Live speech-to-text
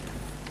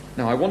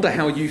Now, I wonder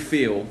how you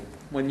feel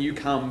when you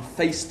come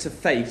face to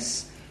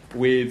face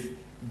with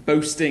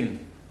boasting.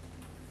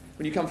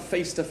 When you come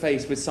face to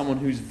face with someone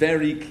who's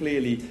very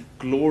clearly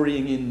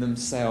glorying in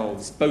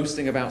themselves,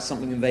 boasting about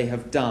something that they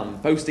have done,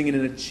 boasting in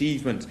an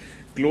achievement,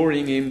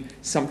 glorying in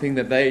something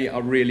that they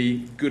are really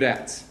good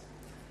at.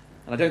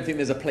 And I don't think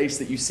there's a place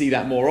that you see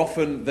that more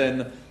often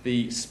than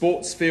the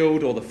sports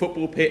field or the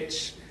football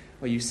pitch,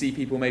 where you see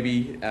people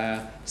maybe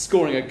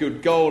scoring a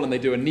good goal and they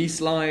do a knee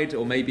slide,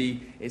 or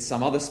maybe it's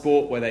some other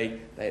sport where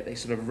they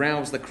sort of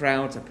rouse the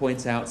crowd to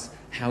point out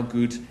how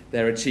good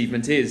their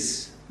achievement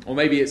is. Or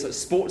maybe it's at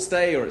sports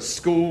day or at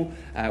school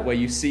where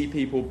you see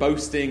people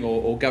boasting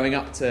or going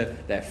up to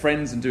their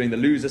friends and doing the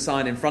loser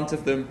sign in front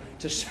of them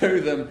to show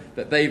them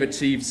that they've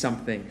achieved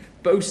something,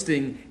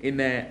 boasting in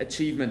their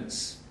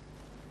achievements.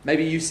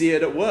 Maybe you see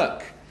it at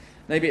work.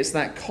 Maybe it's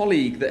that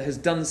colleague that has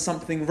done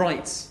something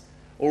right,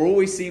 or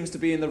always seems to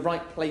be in the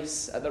right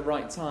place at the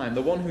right time,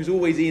 the one who's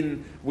always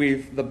in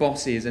with the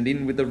bosses and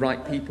in with the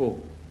right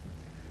people.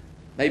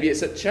 Maybe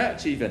it's at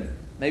church even.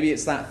 Maybe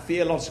it's that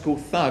theological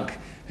thug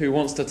who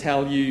wants to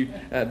tell you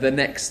their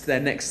next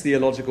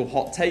theological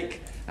hot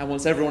take and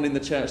wants everyone in the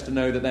church to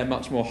know that they're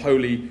much more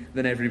holy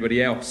than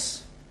everybody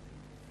else.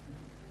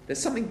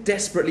 There's something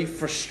desperately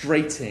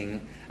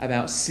frustrating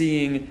about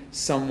seeing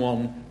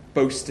someone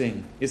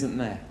boasting, isn't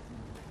there?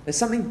 There's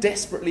something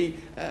desperately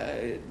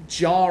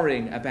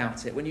jarring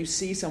about it when you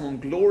see someone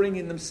glorying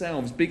in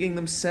themselves, bigging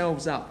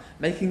themselves up,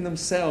 making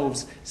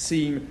themselves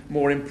seem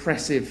more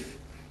impressive.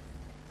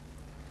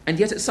 And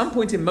yet at some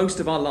point in most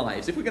of our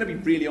lives, if we're going to be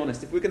really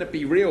honest, if we're going to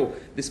be real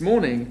this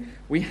morning,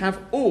 we have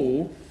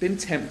all been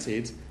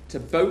tempted to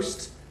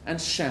boast and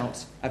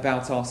shout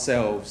about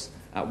ourselves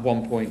at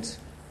one point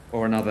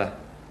or another.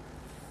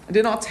 And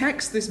in our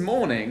text this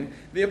morning,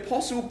 the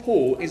Apostle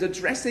Paul is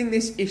addressing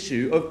this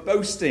issue of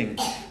boasting.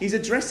 He's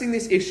addressing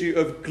this issue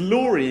of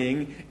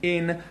glorying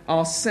in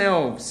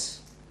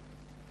ourselves.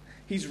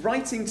 He's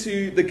writing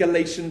to the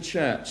Galatian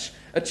church,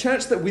 a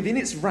church that within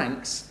its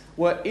ranks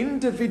were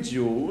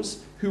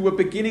individuals who were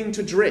beginning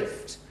to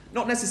drift,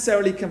 not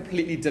necessarily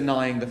completely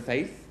denying the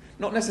faith,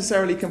 not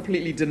necessarily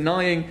completely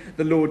denying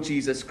the Lord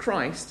Jesus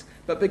Christ,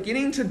 but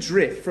beginning to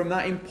drift from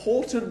that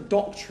important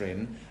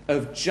doctrine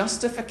of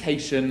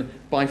justification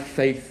by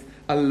faith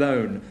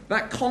alone.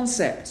 That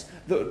concept,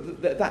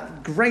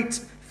 that great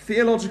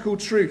theological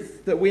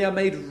truth that we are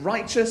made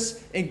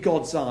righteous in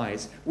God's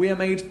eyes. We are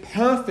made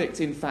perfect,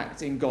 in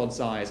fact, in God's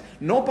eyes.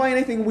 Not by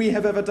anything we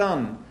have ever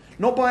done,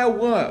 not by a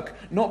work,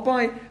 not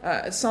by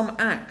some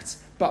act,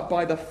 but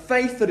by the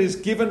faith that is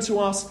given to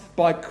us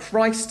by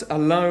Christ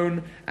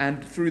alone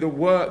and through the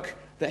work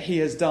that he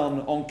has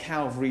done on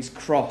Calvary's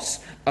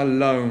cross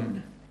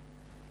alone.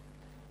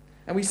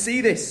 And we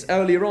see this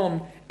earlier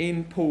on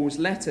in Paul's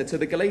letter to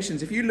the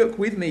Galatians. If you look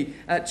with me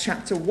at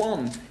chapter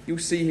 1, you'll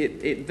see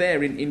it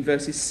there in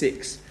verses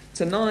 6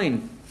 to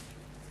 9.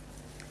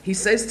 He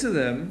says to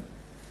them,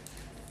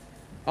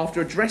 after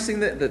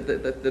addressing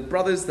the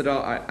brothers that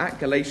are at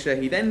Galatia,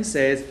 he then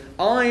says,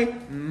 I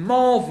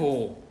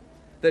marvel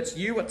that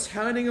you are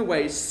turning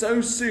away so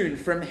soon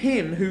from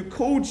him who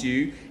called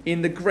you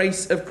in the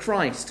grace of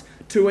Christ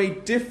to a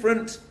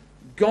different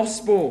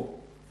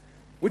gospel,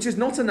 which is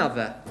not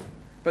another,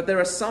 but there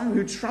are some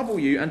who trouble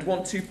you and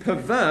want to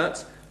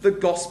pervert the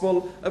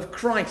gospel of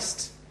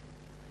Christ.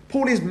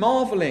 Paul is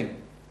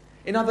marveling.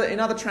 In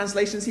other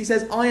translations, he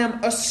says, I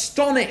am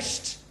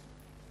astonished.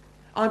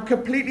 I'm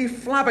completely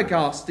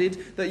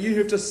flabbergasted that you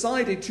have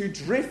decided to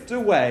drift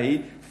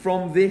away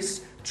from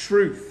this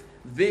truth,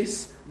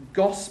 this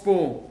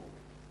gospel.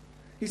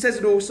 He says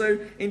it also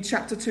in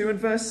chapter 2 and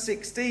verse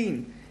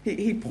 16.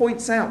 He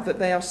points out that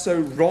they are so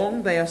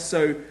wrong, they are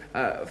so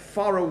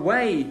far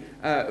away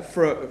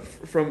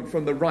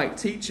from the right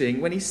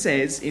teaching, when he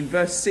says in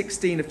verse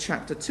 16 of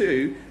chapter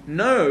 2,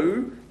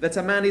 know that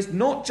a man is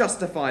not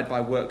justified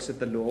by works of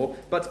the law,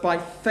 but by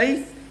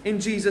faith in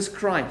Jesus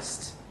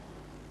Christ.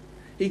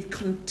 He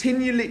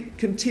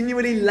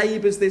continually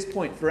labours this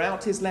point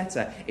throughout his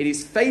letter. It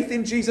is faith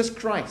in Jesus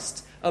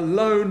Christ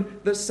alone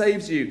that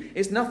saves you.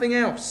 It's nothing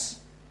else.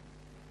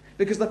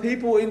 Because the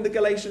people in the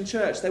Galatian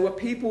church, there were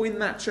people in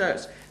that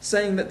church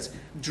saying that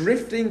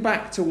drifting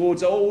back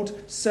towards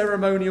old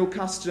ceremonial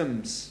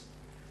customs,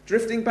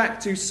 drifting back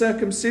to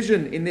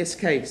circumcision in this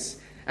case,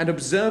 and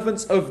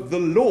observance of the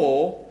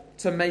law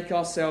to make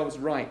ourselves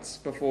right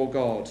before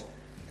God.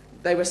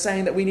 They were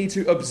saying that we need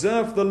to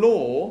observe the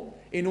law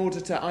in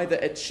order to either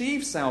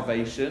achieve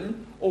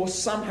salvation or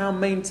somehow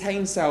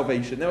maintain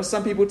salvation. There were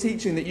some people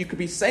teaching that you could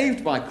be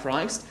saved by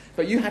Christ,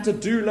 but you had to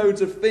do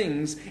loads of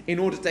things in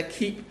order to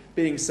keep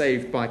being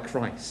saved by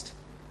Christ.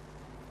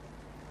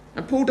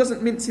 And Paul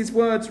doesn't mince his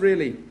words,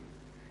 really.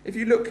 If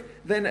you look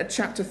then at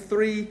chapter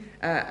 3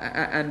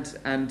 and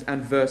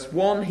verse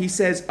 1, he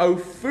says, O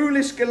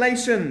foolish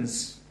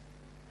Galatians,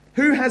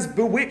 who has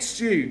bewitched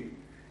you,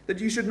 that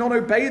you should not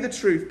obey the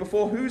truth,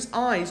 before whose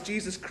eyes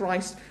Jesus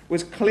Christ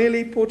was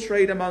clearly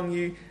portrayed among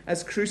you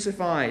as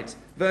crucified.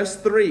 Verse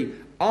 3,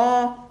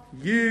 are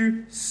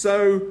you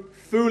so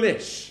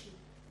foolish?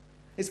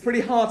 It's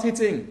pretty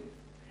hard-hitting.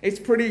 It's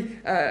pretty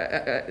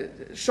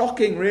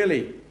shocking,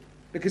 really,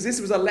 because this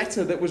was a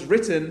letter that was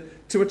written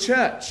to a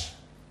church.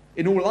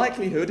 In all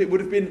likelihood, it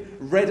would have been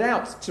read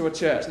out to a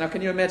church. Now,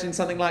 can you imagine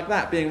something like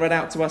that being read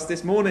out to us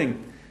this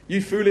morning?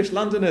 You foolish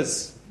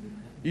Londoners,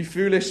 you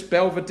foolish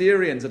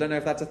Belvedereans. I don't know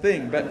if that's a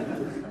thing, but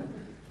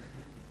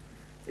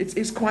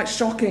it's quite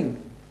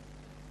shocking.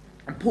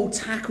 And Paul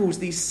tackles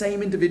these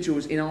same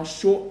individuals in our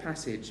short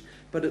passage,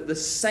 but at the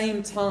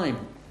same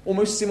time,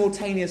 almost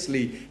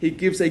simultaneously, he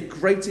gives a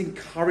great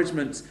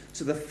encouragement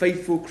to the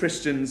faithful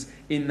Christians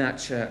in that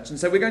church. And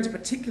so we're going to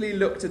particularly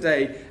look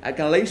today at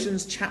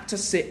Galatians chapter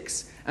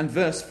 6 and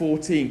verse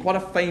 14, quite a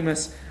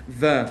famous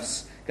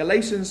verse.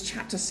 Galatians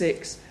chapter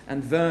 6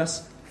 and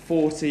verse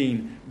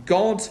 14.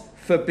 God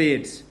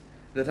forbid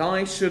that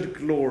I should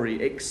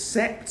glory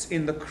except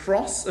in the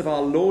cross of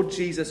our Lord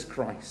Jesus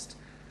Christ,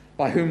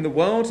 by whom the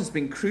world has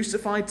been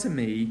crucified to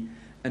me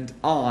and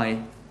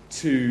I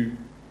to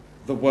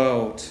the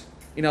world.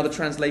 In other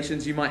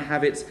translations, you might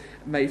have it,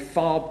 may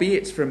far be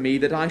it from me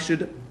that I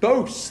should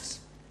boast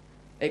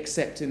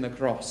except in the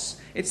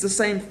cross. It's the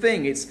same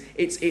thing.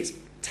 It's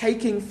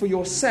taking for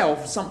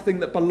yourself something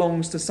that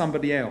belongs to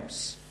somebody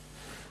else.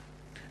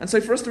 And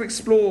so for us to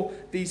explore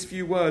these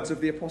few words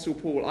of the Apostle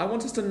Paul, I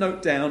want us to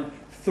note down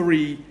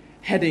 3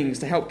 headings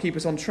to help keep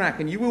us on track.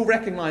 And you will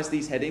recognize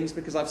these headings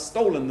because I've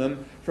stolen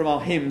them from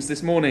our hymns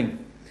this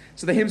morning.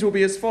 So the hymns will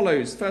be as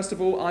follows. First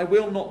of all, I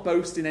will not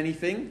boast in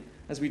anything,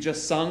 as we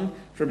just sung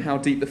from How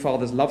Deep the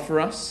Father's Love for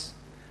Us.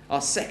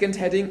 Our second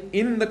heading,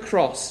 in the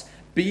cross,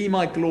 be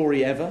my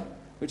glory ever,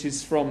 which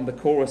is from the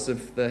chorus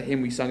of the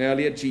hymn we sung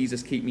earlier,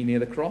 Jesus, keep me near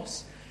the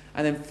cross.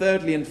 And then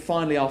thirdly and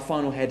finally, our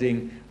final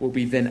heading will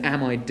be, then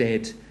am I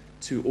dead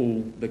to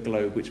all the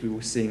globe, which we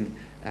will sing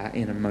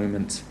in a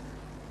moment.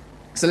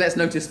 So let's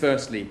notice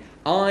firstly,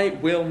 I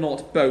will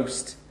not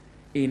boast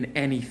in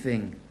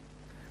anything.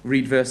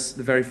 Read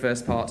the very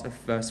first part of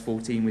verse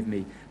 14 with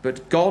me.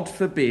 But God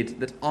forbid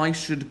that I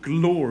should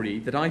glory,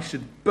 that I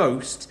should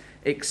boast,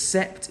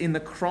 except in the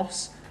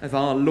cross of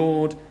our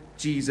Lord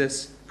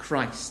Jesus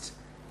Christ.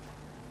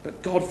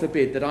 But God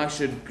forbid that I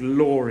should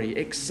glory,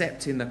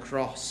 except in the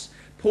cross.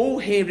 Paul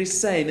here is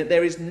saying that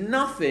there is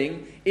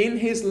nothing in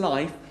his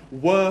life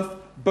worth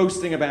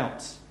boasting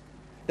about.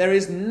 There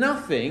is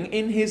nothing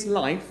in his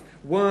life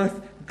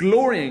worth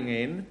glorying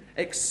in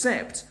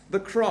except the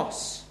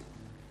cross.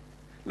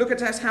 Look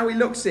at how he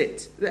looks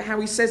it, how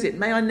he says it.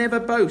 May I never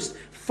boast.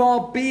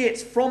 Far be it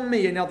from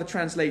me, in other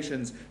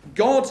translations.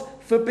 God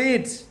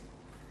forbid.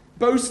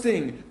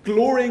 Boasting,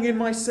 glorying in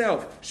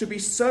myself, should be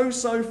so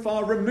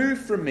far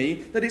removed from me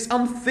that it's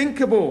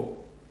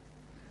unthinkable.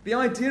 The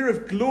idea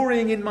of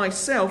glorying in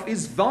myself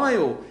is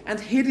vile and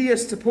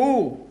hideous to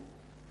Paul.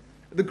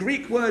 The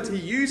Greek word he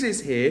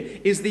uses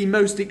here is the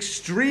most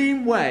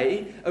extreme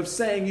way of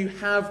saying you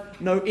have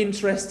no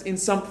interest in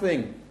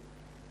something.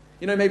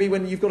 You know, maybe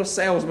when you've got a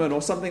salesman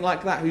or something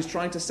like that who's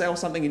trying to sell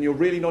something and you're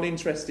really not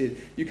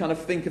interested, you kind of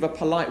think of a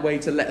polite way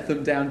to let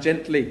them down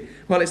gently.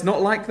 Well, it's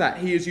not like that.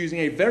 He is using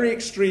a very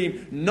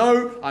extreme,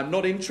 no, I'm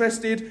not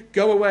interested,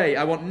 go away,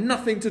 I want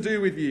nothing to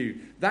do with you.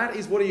 That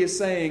is what he is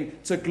saying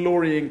to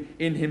glorying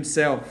in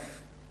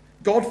himself.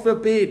 God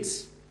forbid.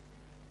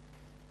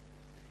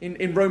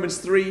 In Romans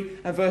 3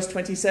 and verse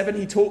 27,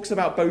 he talks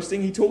about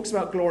boasting, he talks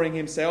about glorying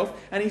himself,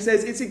 and he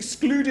says it's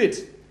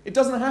excluded. It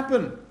doesn't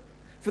happen.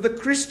 For the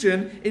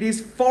Christian, it is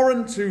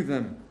foreign to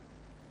them.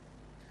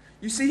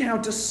 You see how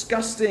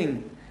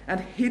disgusting and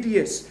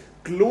hideous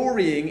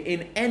glorying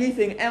in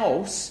anything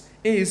else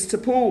is to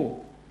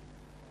Paul.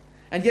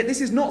 And yet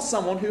this is not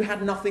someone who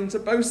had nothing to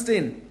boast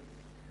in.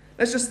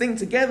 Let's just think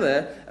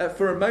together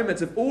for a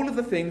moment of all of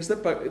the things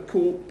that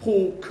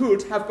Paul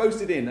could have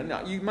boasted in.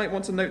 And you might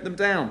want to note them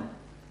down.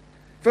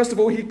 First of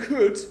all, he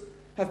could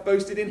have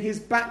boasted in his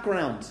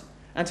background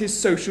and his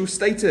social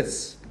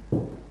status.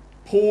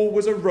 Paul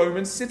was a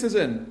Roman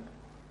citizen.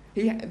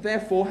 He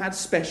therefore had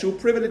special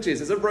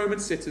privileges. As a Roman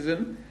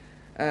citizen,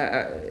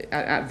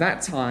 at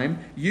that time,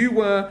 you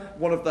were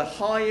one of the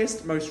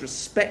highest, most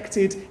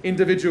respected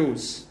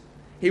individuals.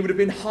 He would have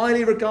been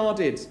highly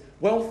regarded,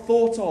 well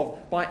thought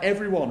of by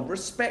everyone,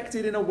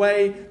 respected in a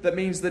way that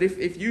means that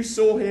if you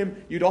saw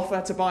him, you'd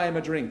offer to buy him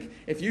a drink.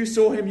 If you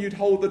saw him, you'd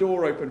hold the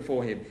door open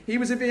for him. He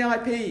was a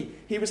VIP.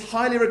 He was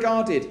highly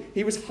regarded.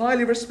 He was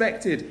highly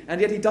respected, and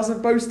yet he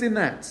doesn't boast in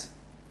that.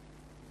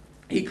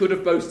 He could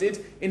have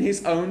boasted in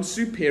his own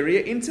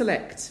superior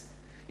intellect.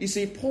 You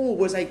see, Paul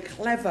was a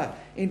clever,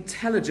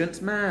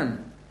 intelligent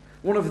man.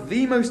 One of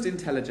the most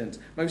intelligent,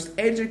 most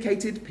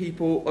educated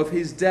people of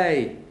his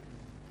day.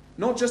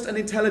 Not just an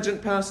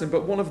intelligent person,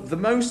 but one of the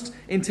most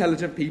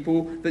intelligent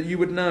people that you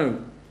would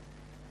know.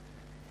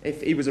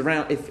 If he was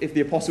around, if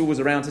the apostle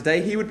was around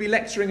today, he would be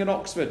lecturing at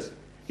Oxford.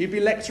 He'd be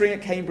lecturing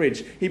at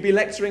Cambridge. He'd be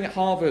lecturing at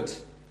Harvard.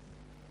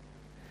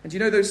 And you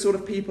know those sort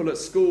of people at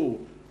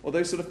school, or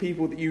those sort of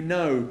people that you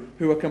know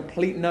who are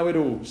complete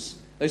know-it-alls.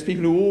 Those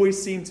people who always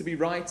seem to be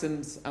right,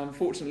 and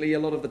unfortunately a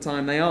lot of the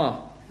time they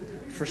are.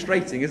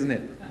 Frustrating, isn't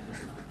it?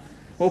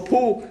 Well,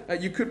 Paul,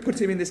 you could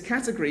put him in this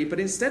category, but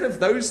instead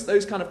of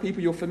those kind of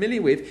people you're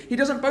familiar with, he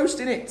doesn't boast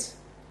in it.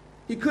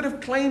 He could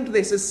have claimed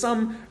this as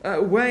some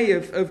way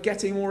of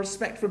getting more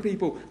respect from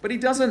people, but he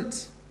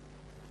doesn't.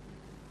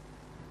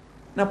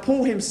 Now,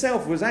 Paul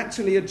himself was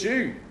actually a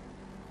Jew.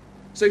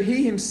 So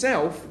he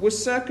himself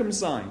was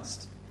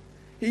circumcised.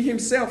 He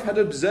himself had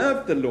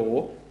observed the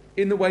law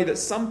in the way that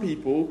some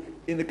people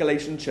in the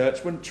Galatian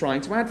church were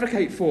trying to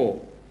advocate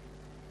for.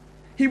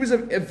 He was a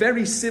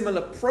very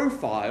similar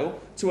profile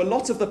to a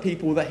lot of the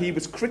people that he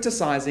was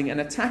criticizing and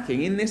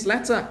attacking in this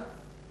letter.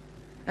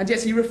 And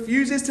yet he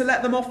refuses to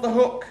let them off the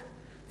hook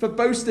for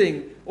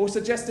boasting or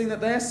suggesting that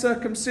their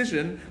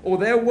circumcision or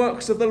their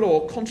works of the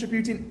law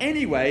contribute in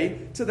any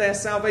way to their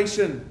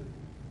salvation.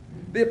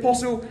 The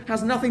apostle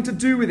has nothing to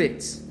do with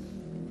it.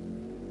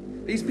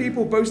 These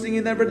people boasting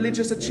in their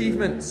religious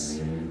achievements,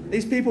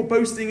 these people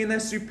boasting in their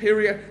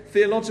superior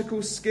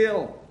theological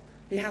skill,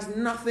 he has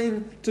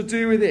nothing to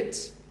do with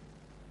it.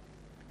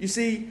 You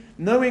see,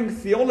 knowing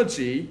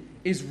theology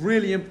is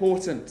really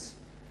important.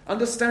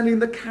 Understanding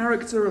the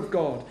character of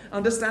God,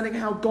 understanding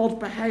how God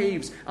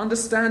behaves,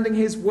 understanding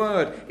his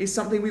word is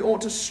something we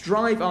ought to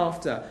strive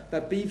after.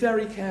 But be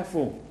very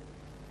careful.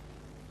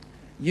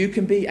 You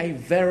can be a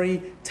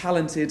very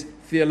talented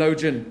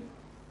theologian.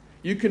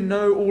 You can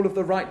know all of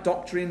the right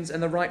doctrines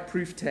and the right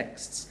proof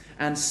texts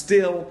and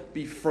still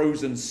be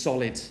frozen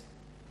solid.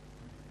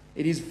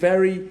 It is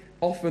very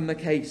often the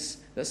case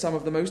that some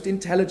of the most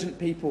intelligent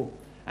people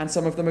and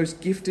some of the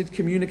most gifted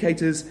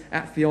communicators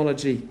at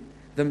theology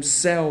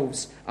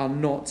themselves are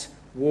not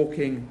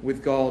walking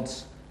with God.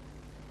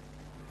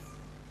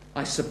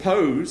 I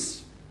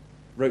suppose,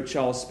 wrote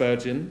Charles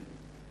Spurgeon,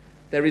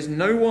 there is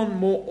no one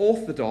more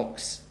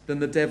orthodox than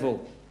the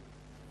devil,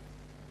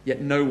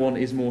 yet no one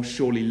is more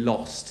surely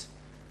lost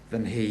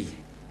than he.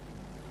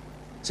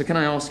 So can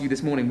I ask you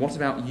this morning, what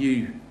about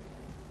you?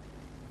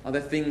 Are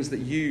there things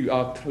that you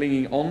are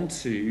clinging on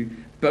to,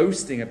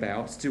 boasting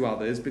about to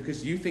others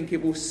because you think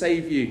it will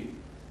save you?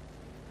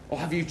 Or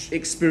have you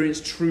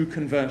experienced true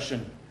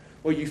conversion,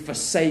 where you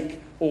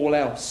forsake all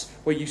else,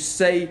 where you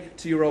say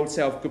to your old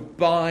self,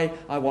 goodbye,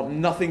 I want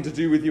nothing to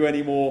do with you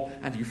anymore,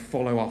 and you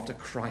follow after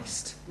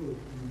Christ?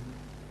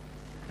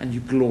 And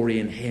you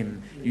glory in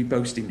him, you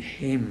boast in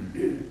him.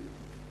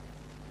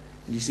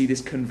 And you see,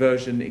 this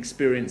conversion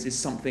experience is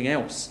something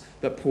else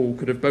that Paul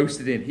could have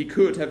boasted in. He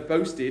could have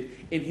boasted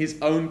in his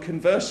own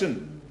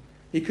conversion.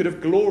 He could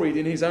have gloried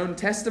in his own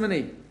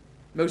testimony.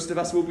 Most of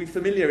us will be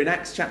familiar in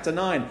Acts chapter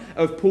 9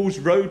 of Paul's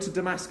road to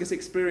Damascus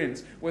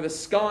experience, where the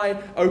sky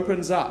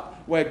opens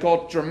up, where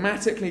God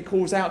dramatically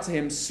calls out to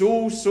him,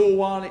 Saul, Saul,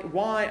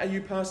 why are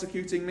you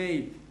persecuting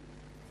me?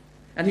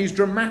 And he's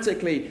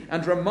dramatically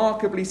and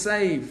remarkably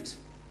saved.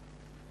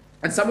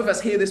 And some of us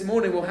here this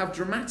morning will have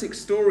dramatic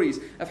stories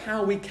of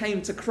how we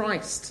came to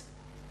Christ.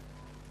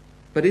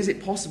 But is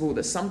it possible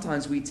that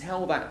sometimes we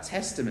tell that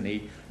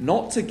testimony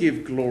not to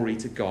give glory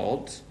to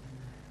God,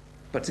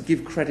 but to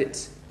give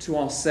credit to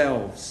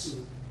ourselves?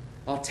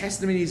 Our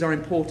testimonies are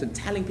important.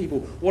 Telling people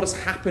what has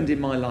happened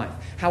in my life,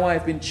 how I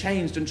have been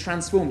changed and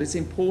transformed, it's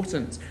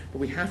important. But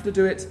we have to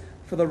do it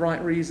for the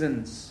right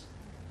reasons.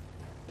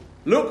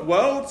 Look,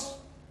 world!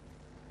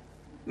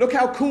 Look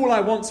how cool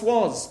I once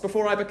was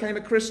before I became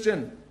a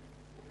Christian.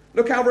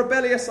 Look how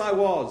rebellious I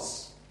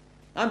was.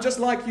 I'm just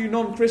like you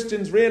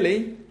non-Christians,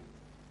 really.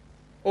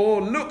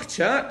 Or look,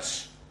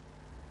 church,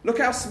 look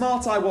how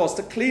smart I was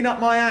to clean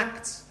up my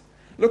act.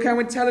 Look how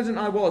intelligent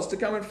I was to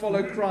go and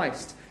follow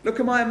Christ. Look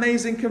at my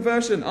amazing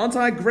conversion. Aren't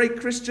I a great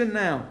Christian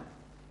now?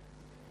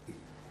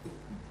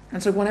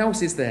 And so what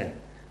else is there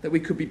that we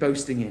could be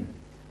boasting in?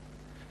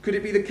 Could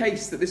it be the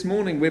case that this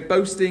morning we're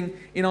boasting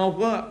in our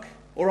work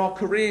or our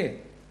career?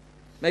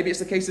 Maybe it's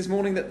the case this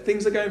morning that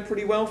things are going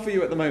pretty well for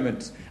you at the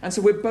moment. And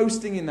so we're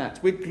boasting in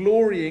that. We're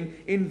glorying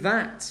in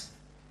that.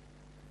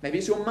 Maybe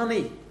it's your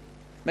money.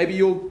 Maybe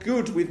you're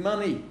good with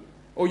money,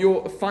 or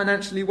you're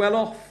financially well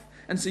off,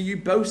 and so you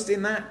boast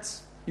in that.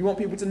 You want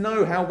people to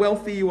know how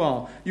wealthy you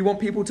are. You want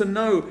people to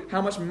know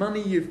how much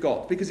money you've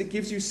got, because it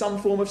gives you some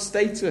form of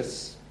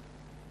status.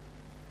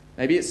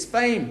 Maybe it's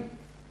fame.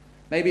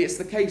 Maybe it's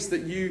the case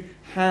that you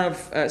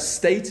have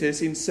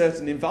status in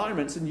certain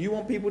environments, and you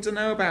want people to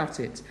know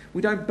about it.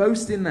 We don't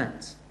boast in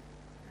that.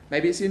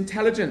 Maybe it's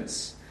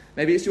intelligence.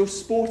 Maybe it's your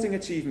sporting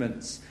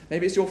achievements.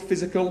 Maybe it's your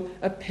physical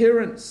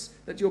appearance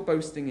that you're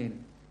boasting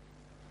in.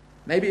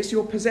 Maybe it's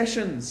your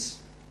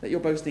possessions that you're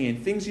boasting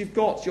in. Things you've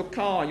got, your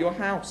car, your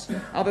house,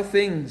 other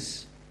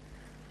things.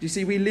 You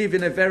see, we live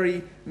in a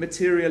very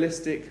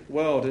materialistic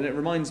world, and it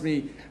reminds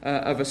me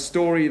of a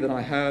story that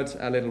I heard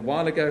a little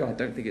while ago. I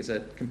don't think it's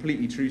a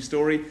completely true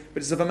story,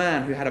 but it's of a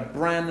man who had a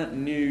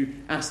brand new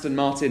Aston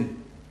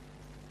Martin.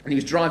 And he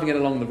was driving it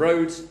along the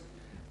road,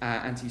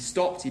 and he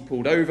stopped, he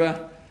pulled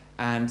over,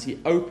 and he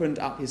opened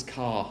up his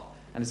car.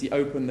 And as he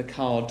opened the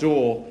car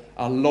door,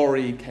 a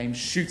lorry came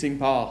shooting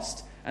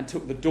past and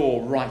took the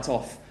door right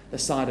off the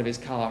side of his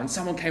car. And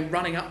someone came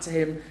running up to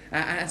him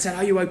and said,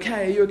 "Are you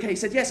okay? Are you okay?" He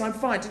said, "Yes, I'm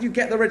fine. Did you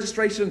get the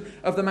registration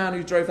of the man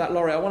who drove that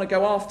lorry? I want to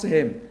go after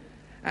him."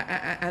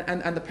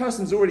 And the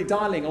person's already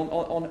dialing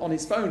on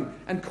his phone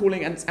and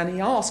calling, and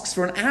he asks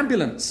for an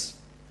ambulance.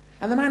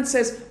 And the man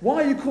says,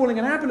 why are you calling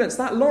an ambulance?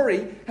 That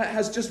lorry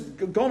has just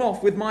gone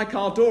off with my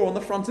car door on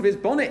the front of his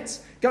bonnet.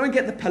 Go and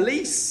get the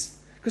police,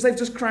 because they've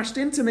just crashed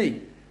into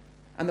me.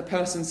 And the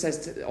person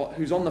says,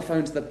 who's on the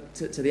phone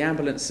to the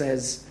ambulance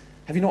says,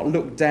 have you not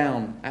looked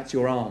down at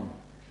your arm?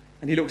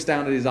 And he looks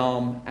down at his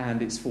arm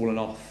and it's fallen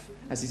off.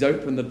 As he's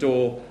opened the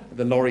door,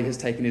 the lorry has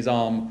taken his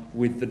arm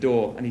with the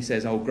door. And he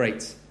says, oh,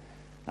 great.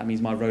 That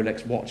means my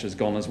Rolex watch has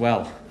gone as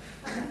well.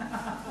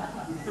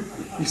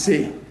 You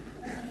see,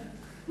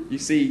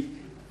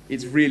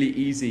 it's really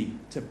easy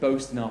to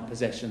boast in our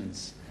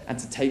possessions and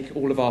to take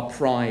all of our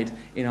pride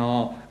in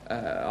our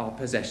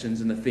possessions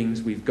and the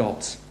things we've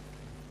got.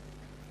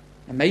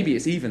 And maybe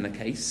it's even the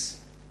case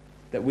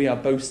that we are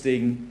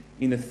boasting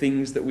in the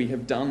things that we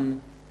have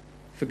done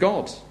for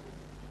God.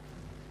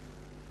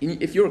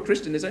 If you're a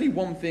Christian, there's only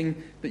one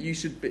thing that you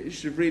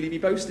should really be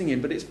boasting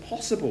in, but it's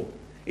possible.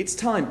 It's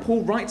time.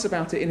 Paul writes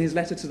about it in his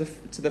letter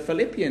to the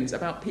Philippians,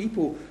 about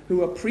people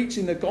who are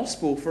preaching the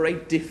gospel for a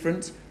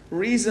different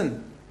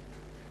reason.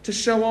 To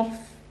show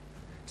off,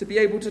 to be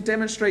able to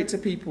demonstrate to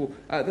people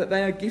that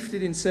they are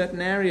gifted in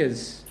certain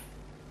areas.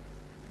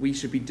 We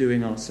should be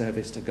doing our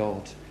service to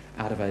God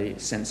out of a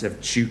sense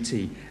of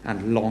duty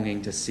and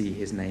longing to see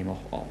his name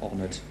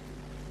honoured.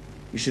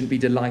 You shouldn't be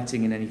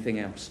delighting in anything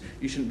else.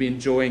 You shouldn't be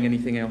enjoying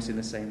anything else in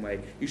the same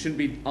way. You shouldn't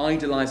be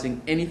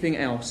idolising anything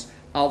else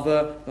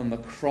other than the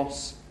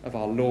cross of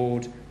our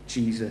Lord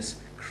Jesus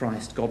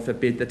Christ. God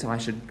forbid that I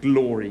should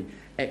glory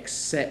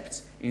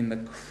except in the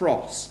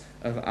cross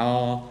of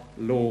our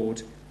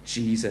Lord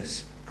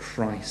Jesus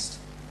Christ.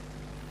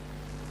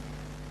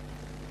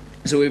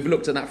 So we've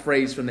looked at that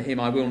phrase from the hymn,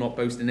 I will not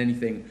boast in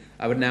anything.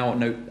 I would now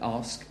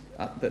ask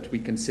that we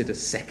consider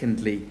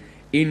secondly,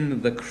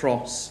 in the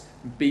cross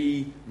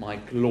be my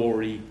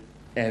glory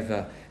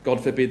ever.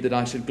 God forbid that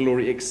I should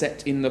glory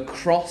except in the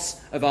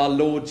cross of our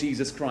Lord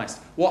Jesus Christ.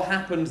 What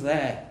happened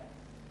there?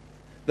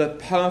 The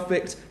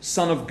perfect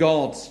Son of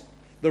God,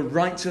 the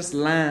righteous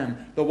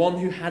Lamb, the one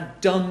who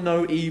had done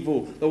no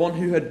evil, the one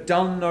who had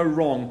done no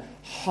wrong,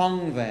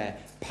 hung there,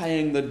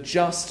 paying the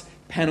just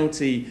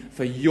penalty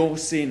for your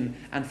sin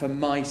and for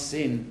my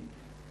sin.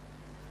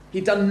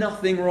 He'd done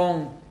nothing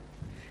wrong.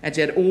 And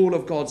yet all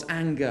of God's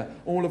anger,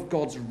 all of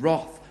God's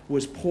wrath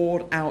was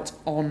poured out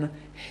on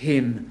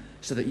him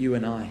so that you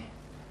and I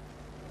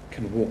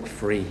can walk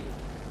free.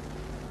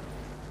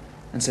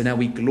 And so now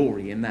we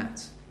glory in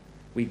that.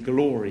 We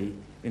glory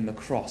in the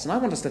cross. And I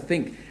want us to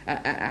think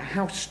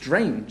how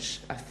strange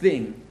a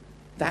thing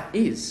that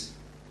is.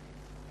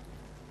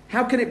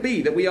 How can it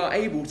be that we are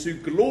able to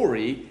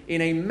glory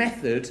in a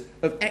method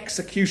of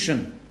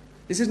execution?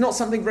 This is not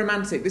something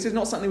romantic. This is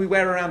not something we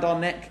wear around our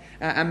neck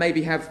and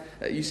maybe have,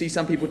 you see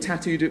some people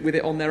tattooed with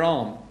it on their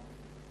arm.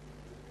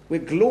 We're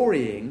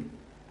glorying,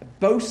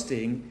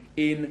 boasting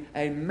in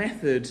a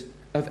method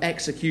of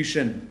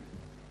execution.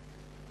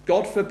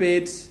 God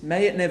forbid,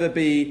 may it never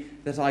be,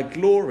 that I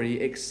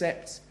glory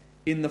except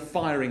in the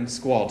firing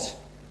squad.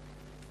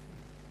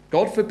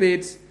 God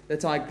forbid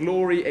that I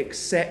glory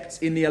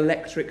except in the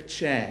electric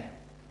chair.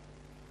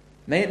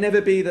 May it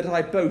never be that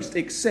I boast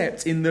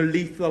except in the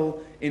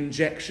lethal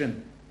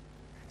injection.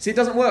 See, it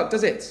doesn't work,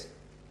 does it?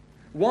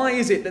 Why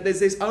is it that there's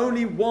this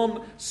only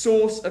one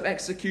source of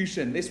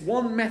execution, this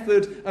one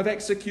method of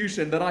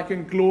execution that I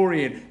can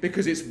glory in?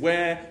 Because it's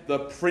where the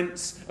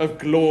Prince of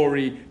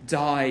Glory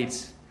died.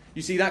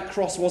 You see, that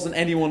cross wasn't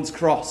anyone's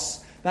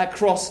cross. That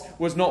cross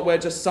was not where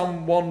just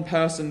some one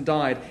person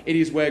died. It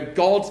is where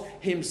God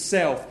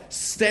himself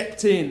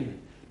stepped in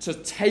to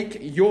take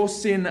your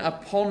sin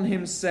upon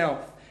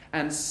himself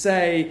and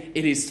say,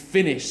 it is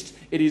finished,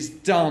 it is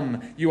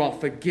done, you are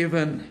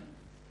forgiven.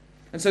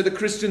 And so the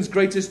Christian's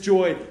greatest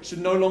joy should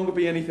no longer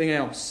be anything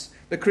else.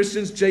 The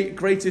Christian's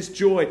greatest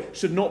joy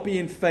should not be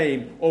in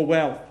fame or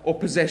wealth or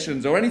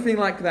possessions or anything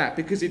like that,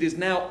 because it is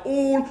now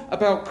all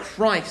about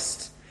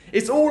Christ.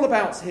 It's all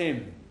about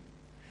him.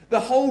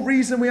 The whole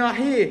reason we are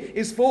here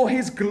is for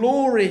his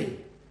glory.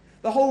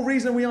 The whole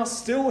reason we are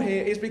still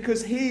here is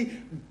because he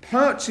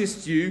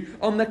purchased you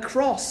on the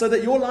cross so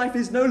that your life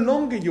is no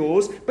longer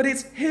yours, but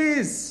it's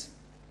his.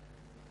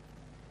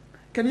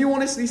 Can you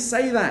honestly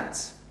say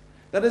that?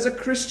 That as a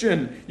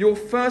Christian, your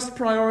first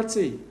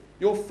priority,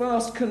 your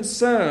first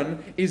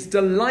concern is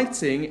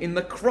delighting in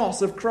the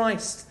cross of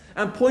Christ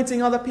and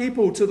pointing other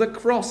people to the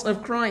cross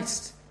of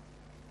Christ.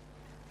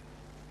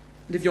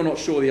 And if you're not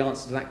sure the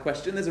answer to that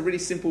question, there's a really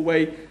simple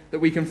way that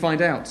we can find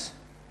out.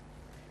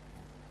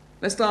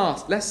 Let's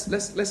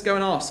go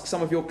and ask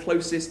some of your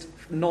closest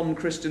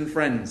non-Christian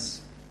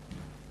friends.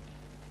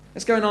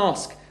 Let's go and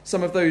ask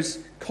some of those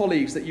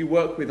colleagues that you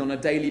work with on a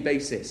daily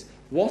basis.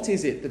 What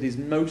is it that is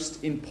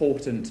most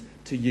important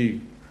to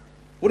you?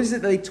 What is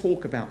it that they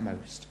talk about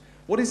most?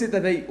 What is it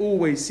that they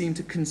always seem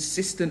to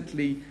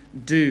consistently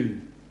do?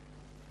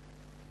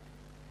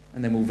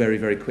 And then we'll very,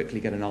 very quickly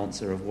get an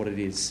answer of what it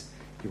is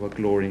you are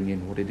glorying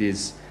in, what it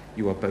is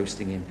you are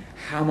boasting in.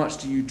 How much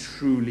do you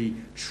truly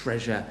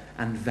treasure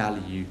and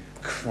value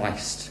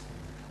Christ?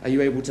 Are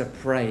you able to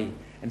pray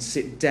and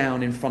sit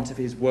down in front of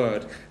his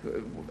word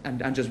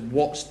and just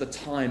watch the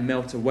time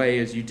melt away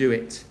as you do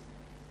it?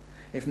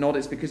 If not,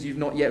 it's because you've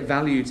not yet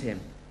valued him.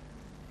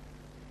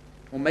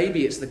 Or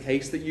maybe it's the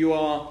case that you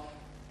are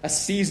a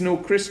seasonal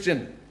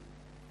Christian.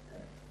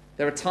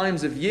 There are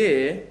times of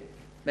year,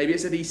 maybe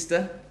it's at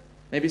Easter,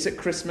 maybe it's at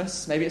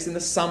Christmas, maybe it's in the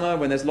summer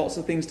when there's lots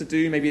of things to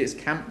do, maybe it's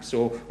camps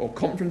or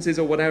conferences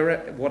or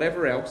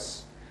whatever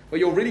else, where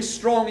you're really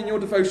strong in your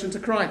devotion to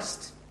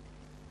Christ,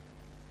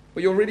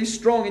 where you're really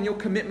strong in your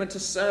commitment to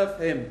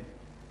serve him.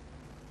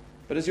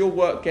 But as your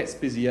work gets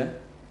busier,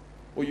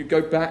 or you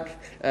go back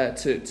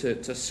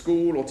to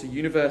school or to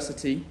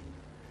university,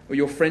 or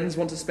your friends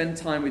want to spend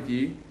time with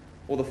you,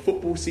 or the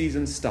football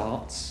season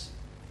starts,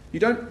 you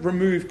don't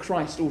remove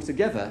Christ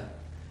altogether,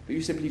 but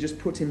you simply just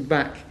put him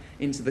back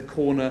into the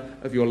corner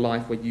of your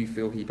life where you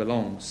feel he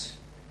belongs.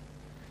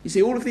 You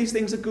see, all of these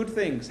things are good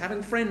things.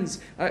 Having friends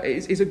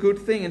is a good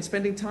thing, and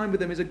spending time with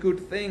them is a good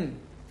thing.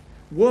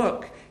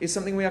 Work is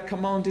something we are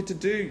commanded to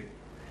do,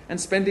 and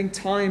spending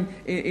time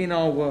in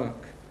our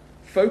work,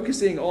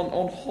 focusing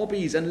on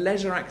hobbies and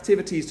leisure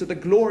activities to the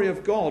glory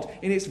of God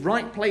in its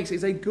right place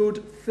is a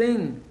good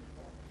thing.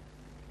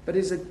 But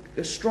it's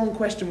a strong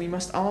question we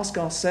must ask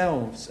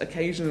ourselves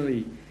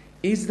occasionally.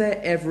 Is there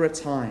ever a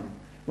time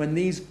when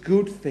these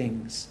good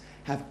things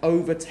have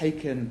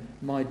overtaken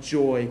my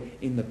joy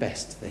in the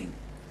best thing?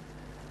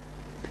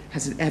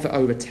 Has it ever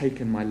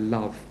overtaken my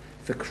love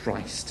for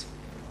Christ?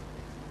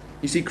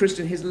 You see,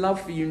 Christian, his love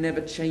for you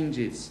never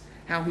changes.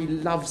 How he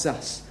loves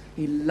us,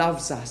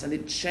 and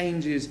it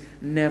changes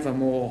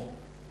nevermore.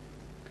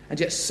 And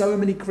yet so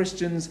many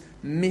Christians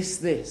miss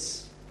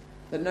this,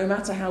 that no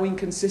matter how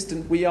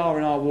inconsistent we are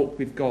in our walk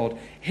with God,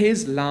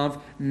 his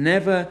love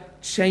never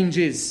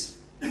changes.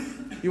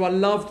 You are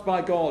loved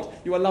by God.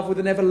 You are loved with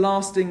an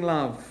everlasting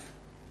love.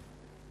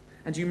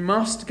 And you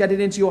must get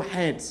it into your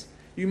head.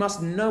 You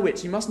must know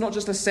it. You must not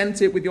just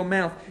assent it with your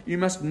mouth. You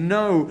must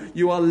know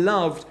you are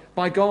loved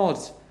by God.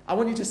 I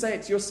want you to say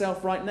it to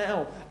yourself right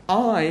now.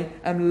 I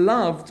am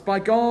loved by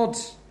God.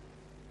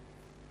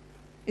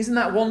 Isn't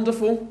that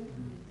wonderful?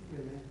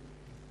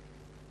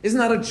 Isn't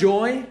that a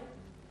joy?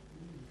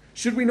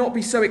 Should we not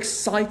be so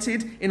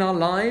excited in our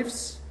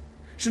lives?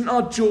 Shouldn't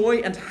our joy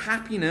and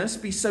happiness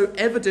be so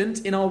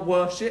evident in our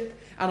worship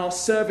and our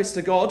service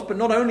to God? But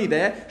not only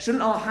there,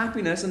 shouldn't our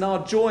happiness and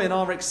our joy and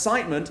our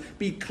excitement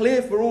be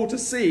clear for all to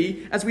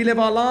see as we live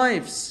our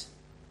lives?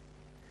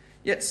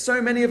 Yet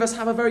so many of us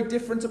have a very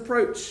different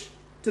approach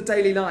to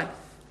daily life.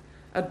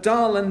 A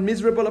dull and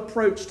miserable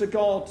approach to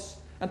God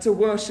and to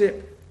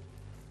worship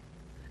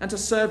and to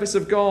service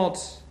of God.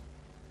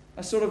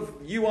 A sort of,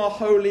 you are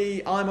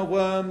holy, I'm a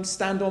worm,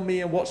 stand on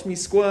me and watch me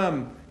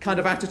squirm kind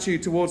of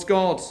attitude towards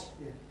God.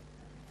 Yeah.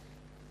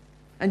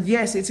 And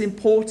yes, it's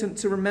important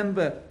to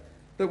remember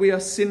that we are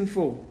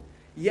sinful.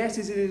 Yes,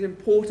 it is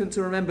important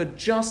to remember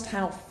just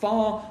how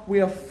far we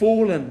have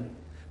fallen.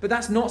 But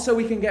that's not so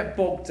we can get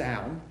bogged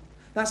down.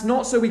 That's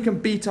not so we can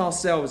beat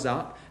ourselves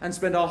up and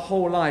spend our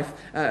whole life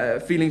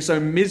feeling so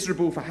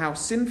miserable for how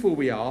sinful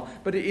we are.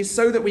 But it is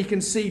so that we can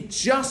see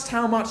just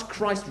how much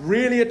Christ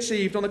really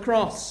achieved on the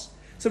cross.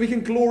 So we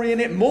can glory in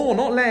it more,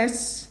 not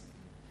less.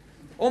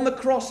 On the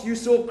cross, you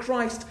saw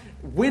Christ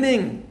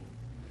winning.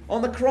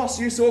 On the cross,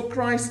 you saw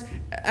Christ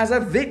as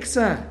a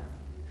victor.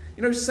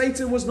 You know,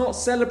 Satan was not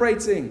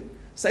celebrating.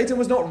 Satan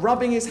was not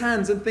rubbing his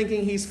hands and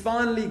thinking he's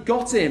finally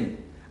got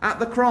him at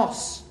the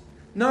cross.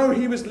 No,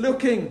 he was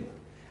looking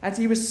and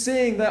he was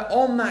seeing that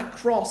on that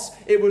cross,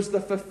 it was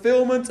the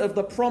fulfillment of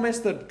the promise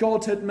that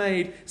God had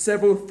made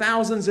several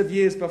thousands of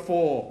years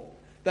before.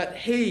 That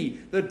he,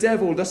 the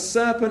devil, the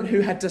serpent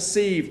who had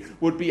deceived,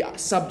 would be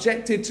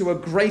subjected to a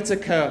greater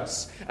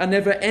curse, a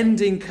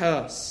never-ending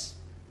curse.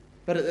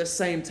 But at the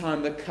same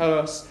time, the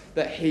curse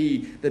that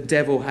he, the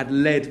devil, had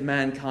led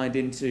mankind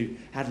into,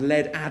 had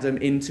led Adam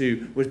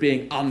into, was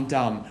being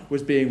undone,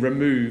 was being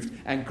removed,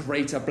 and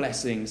greater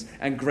blessings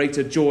and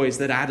greater joys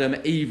that Adam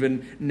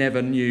even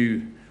never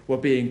knew were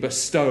being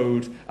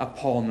bestowed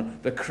upon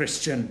the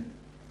Christian.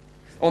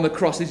 On the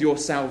cross is your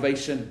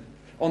salvation.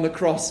 On the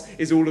cross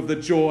is all of the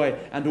joy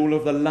and all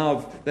of the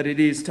love that it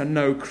is to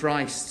know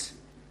Christ.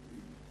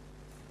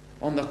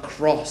 On the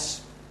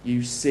cross,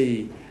 you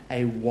see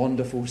a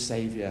wonderful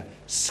Saviour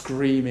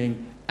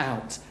screaming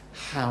out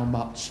how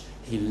much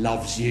he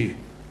loves you.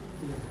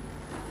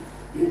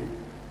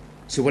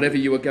 So whatever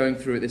you are going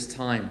through at this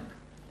time,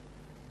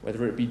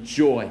 whether it be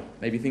joy,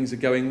 maybe things are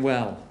going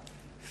well,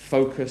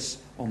 focus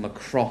on the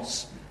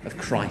cross of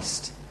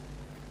Christ.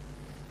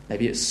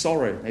 Maybe it's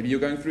sorrow, maybe you're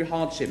going through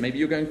hardship, maybe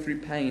you're going through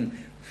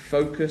pain.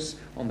 Focus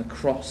on the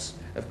cross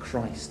of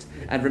Christ.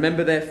 And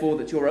remember, therefore,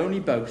 that your only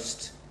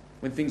boast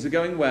when things are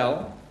going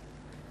well,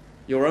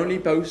 your only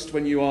boast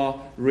when you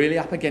are really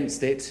up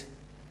against it,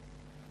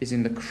 is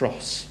in the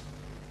cross.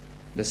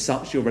 And as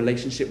such, your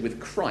relationship with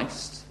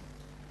Christ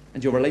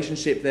and your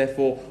relationship,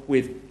 therefore,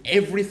 with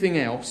everything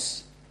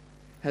else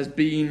has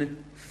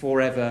been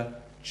forever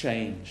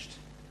changed.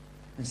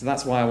 And so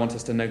that's why I want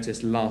us to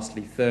notice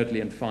lastly,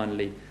 thirdly, and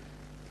finally,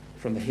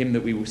 from the hymn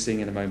that we will sing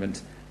in a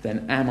moment,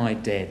 then am I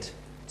dead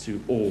to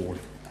all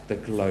the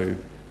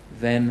globe.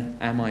 Then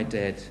am I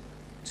dead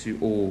to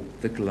all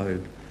the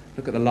globe.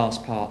 Look at the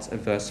last part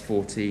of verse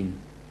 14.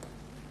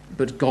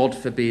 But God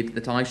forbid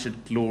that I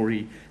should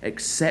glory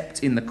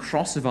except in the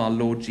cross of our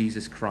Lord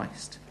Jesus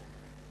Christ,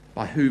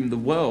 by whom the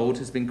world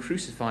has been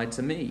crucified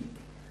to me,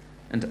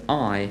 and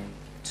I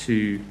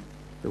to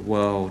the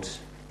world.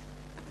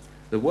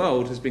 The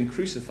world has been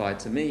crucified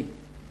to me.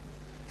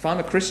 If I'm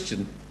a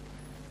Christian,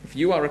 if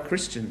you are a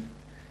Christian,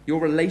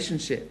 your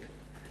relationship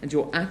and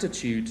your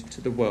attitude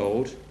to the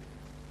world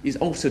is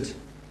altered.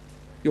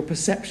 Your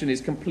perception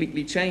is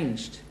completely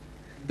changed.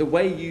 The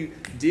way you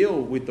deal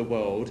with the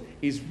world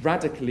is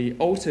radically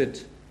altered.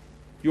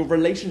 Your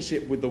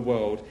relationship with the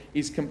world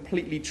is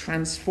completely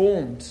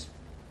transformed.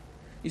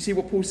 You see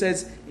what Paul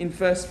says in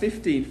verse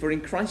 15, for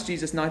in Christ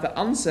Jesus neither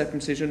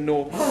uncircumcision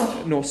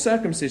nor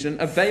circumcision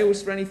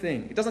avails for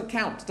anything. It doesn't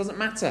count, it doesn't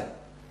matter.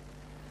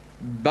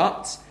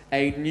 But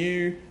a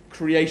new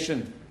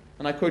creation.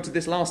 And I quoted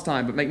this last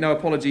time, but make no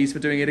apologies for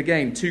doing it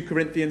again. 2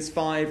 Corinthians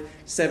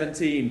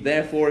 5:17.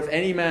 Therefore, if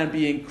any man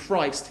be in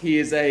Christ, he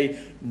is a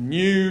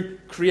new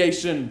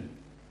creation.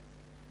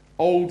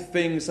 Old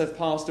things have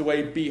passed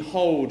away.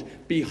 Behold,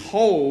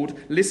 behold,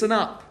 listen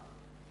up.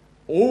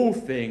 All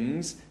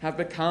things have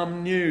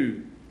become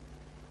new.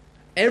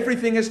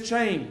 Everything has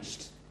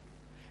changed.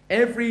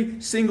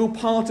 Every single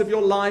part of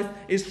your life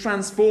is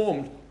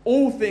transformed.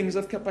 All things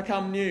have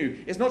become new.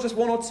 It's not just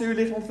one or two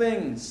little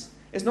things.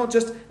 It's not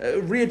just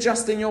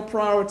readjusting your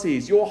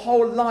priorities. Your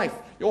whole life,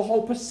 your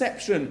whole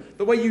perception,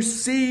 the way you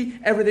see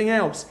everything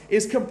else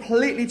is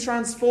completely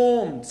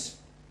transformed.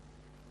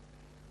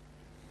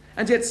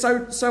 And yet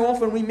so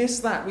often we miss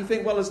that. We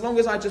think, well, as long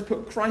as I just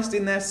put Christ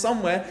in there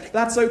somewhere,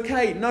 that's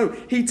okay. No,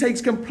 he takes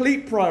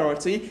complete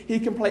priority.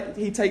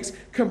 He takes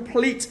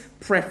complete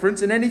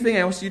preference in anything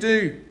else you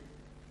do.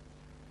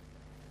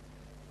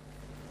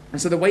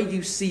 And so the way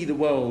you see the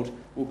world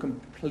will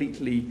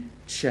completely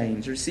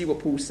change. You see what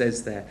Paul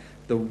says there.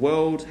 The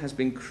world has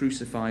been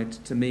crucified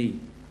to me.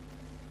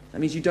 That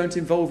means you don't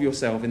involve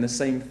yourself in the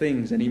same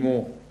things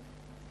anymore.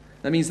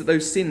 That means that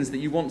those sins that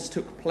you once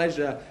took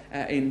pleasure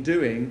in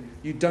doing,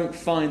 you don't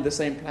find the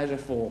same pleasure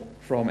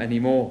from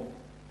anymore.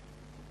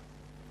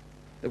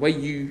 The way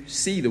you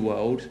see the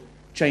world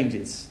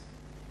changes.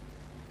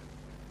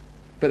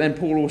 But then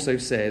Paul also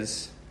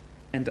says,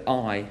 and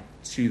I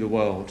to the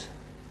world.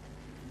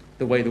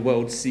 The way the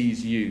world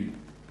sees you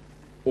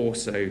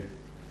also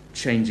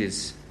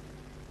changes.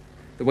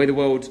 The way the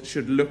world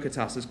should look at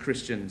us as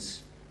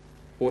Christians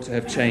ought to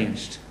have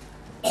changed.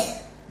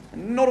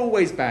 Not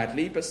always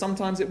badly, but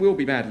sometimes it will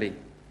be badly.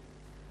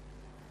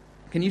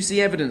 Can you see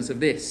evidence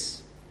of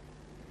this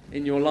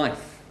in your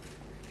life?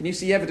 Can you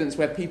see evidence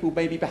where people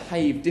maybe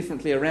behave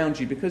differently around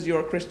you because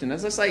you're a Christian?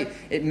 As I say,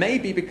 it may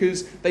be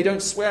because they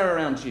don't swear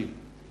around you.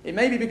 It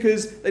may be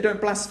because they don't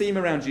blaspheme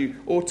around you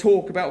or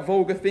talk about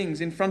vulgar things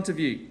in front of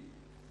you.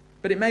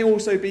 But it may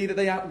also be that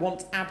they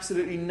want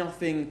absolutely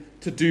nothing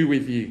to do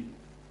with you.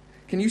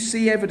 Can you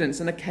see evidence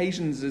and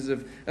occasions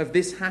of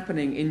this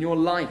happening in your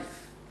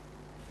life?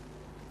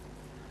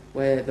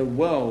 Where the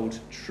world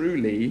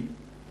truly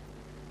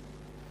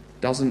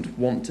doesn't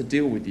want to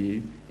deal with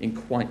you in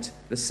quite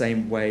the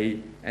same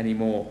way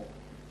anymore.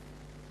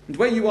 And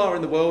where you are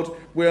in the world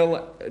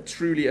will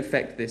truly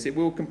affect this. It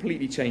will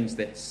completely change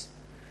this.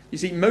 You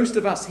see, most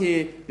of us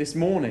here this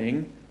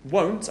morning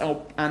won't,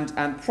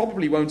 and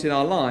probably won't in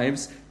our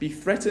lives, be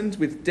threatened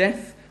with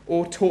death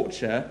or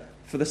torture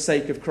for the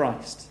sake of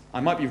Christ. I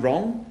might be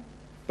wrong,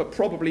 but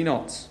probably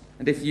not.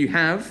 And if you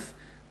have,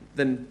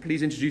 then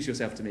please introduce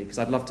yourself to me, because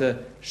I'd love to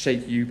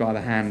shake you by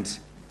the hand.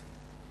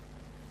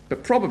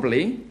 But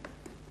probably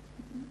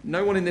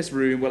no one in this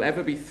room will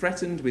ever be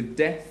threatened with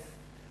death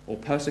or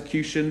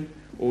persecution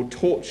or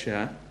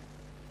torture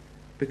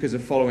because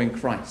of following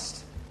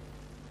Christ.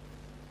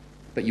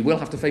 But you will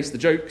have to face the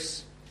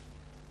jokes.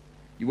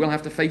 You will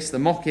have to face the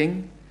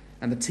mocking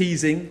and the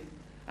teasing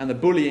and the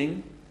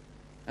bullying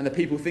and the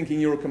people thinking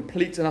you're a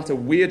complete and utter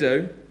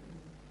weirdo.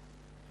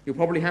 You'll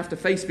probably have to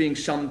face being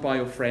shunned by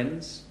your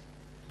friends.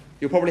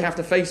 You'll probably have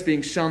to face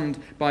being shunned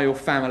by your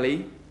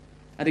family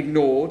and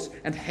ignored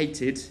and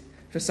hated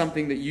for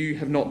something that you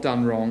have not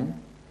done wrong.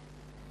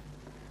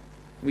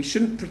 We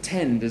shouldn't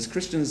pretend, as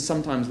Christians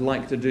sometimes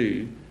like to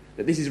do,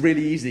 that this is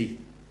really easy.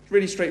 It's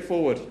really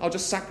straightforward. I'll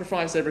just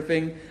sacrifice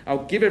everything,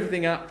 I'll give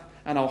everything up,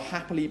 and I'll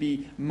happily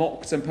be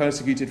mocked and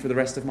persecuted for the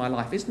rest of my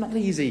life. It's not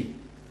easy.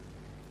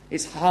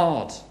 It's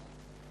hard.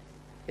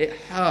 It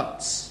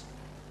hurts.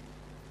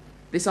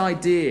 This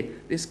idea,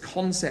 this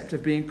concept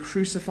of being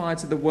crucified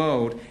to the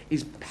world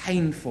is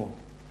painful.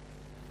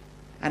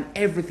 And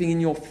everything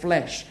in your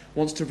flesh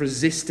wants to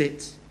resist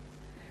it.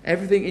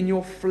 Everything in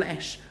your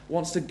flesh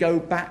wants to go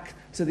back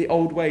to the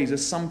old ways,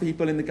 as some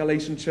people in the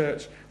Galatian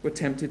church were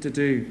tempted to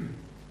do.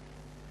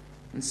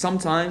 And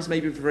sometimes,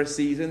 maybe for a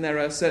season, there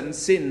are certain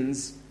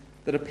sins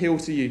that appeal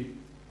to you.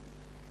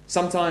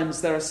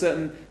 Sometimes there are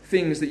certain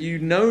things that you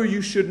know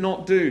you should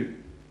not do.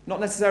 Not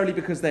necessarily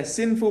because they're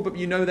sinful, but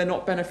you know they're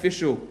not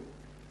beneficial.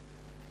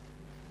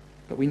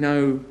 But we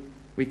know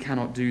we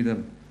cannot do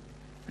them.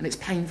 And it's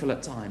painful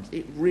at times.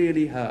 It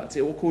really hurts.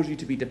 It will cause you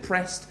to be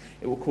depressed.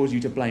 It will cause you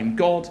to blame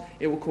God.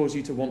 It will cause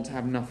you to want to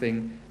have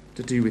nothing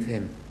to do with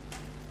him.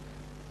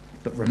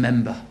 But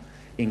remember,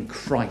 in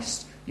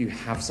Christ, you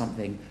have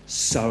something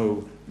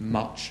so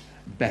much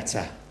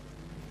better.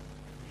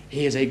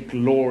 He is a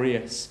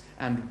glorious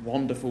and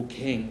wonderful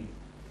King.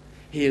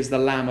 He is the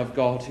Lamb of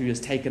God who has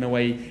taken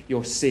away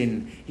your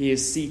sin. He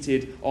is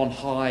seated on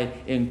high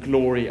in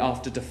glory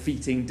after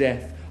defeating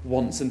death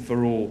once and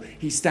for all.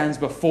 He stands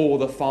before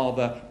the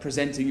Father,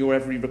 presenting your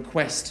every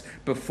request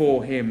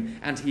before him,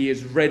 and he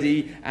is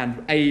ready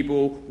and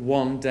able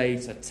one day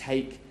to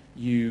take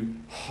you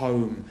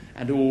home,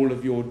 and all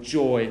of your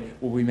joy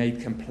will be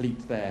made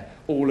complete there.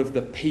 All of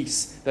the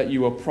peace that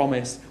you were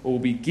promised will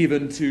be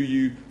given to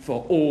you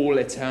for all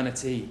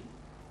eternity.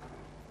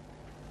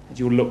 And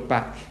you'll look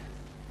back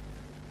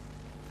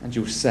and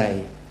you'll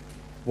say,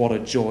 what a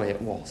joy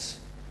it was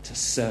to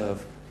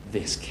serve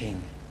this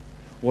King.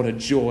 What a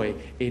joy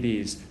it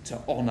is to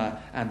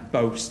honour and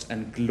boast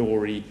and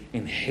glory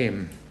in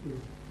him.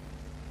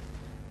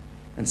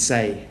 And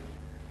say,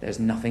 there's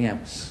nothing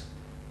else.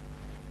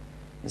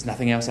 There's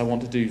nothing else I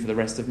want to do for the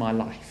rest of my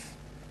life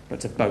but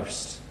to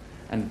boast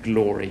and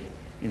glory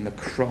in the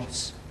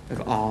cross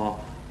of our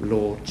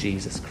Lord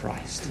Jesus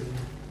Christ.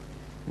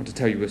 I want to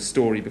tell you a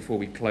story before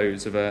we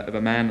close of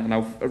a man, and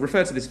I'll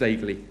refer to this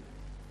vaguely,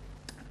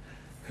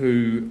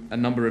 who a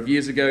number of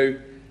years ago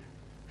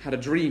had a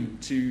dream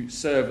to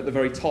serve at the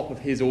very top of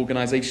his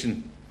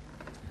organisation.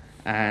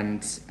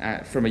 And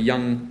from a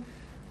young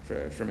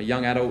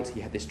adult, he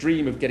had this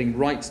dream of getting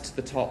right to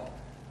the top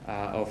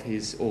of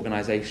his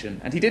organisation.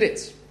 And he did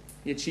it.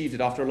 He achieved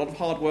it. After a lot of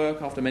hard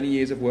work, after many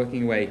years of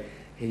working away,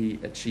 he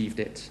achieved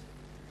it.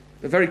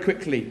 But very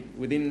quickly,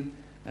 within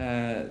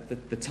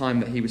the time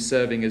that he was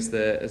serving as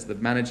the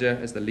manager,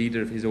 as the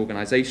leader of his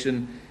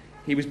organisation,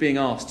 he was being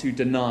asked to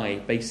deny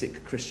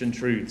basic Christian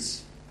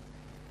truths.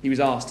 He was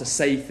asked to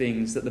say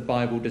things that the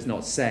Bible does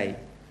not say.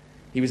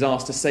 He was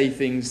asked to say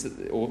things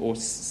or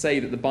say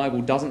that the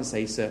Bible doesn't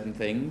say certain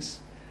things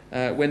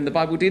when the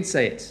Bible did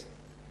say it.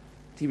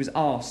 He was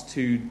asked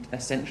to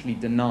essentially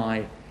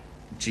deny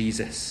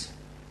Jesus.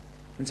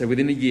 And so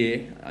within a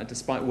year,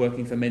 despite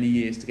working for many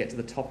years to get to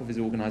the top of his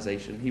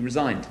organisation, he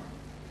resigned.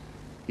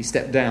 He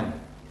stepped down.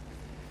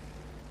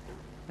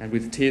 And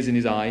with tears in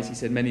his eyes, he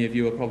said, many of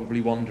you are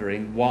probably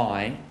wondering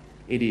why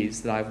it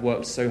is that I've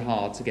worked so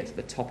hard to get to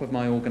the top of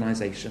my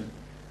organisation,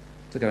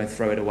 to go and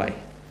throw it away,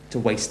 to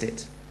waste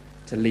it,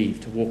 to leave,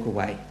 to walk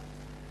away.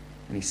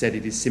 And he said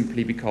it is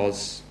simply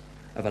because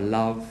of a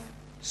love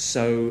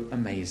so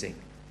amazing,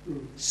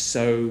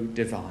 so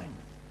divine,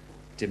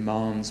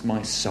 demands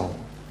my soul,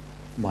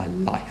 my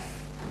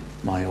life,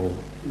 my all.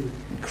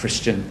 And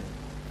Christian,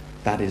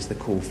 that is the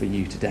call for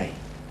you today,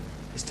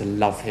 is to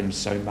love him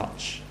so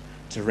much,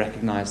 to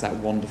recognise that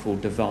wonderful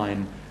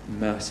divine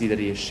mercy that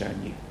he has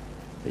shown you,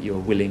 that you are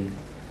willing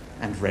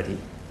and ready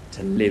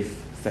to live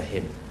for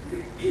him.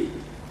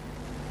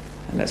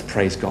 And let's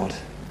praise God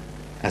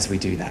as we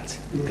do that,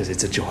 because it's a joy.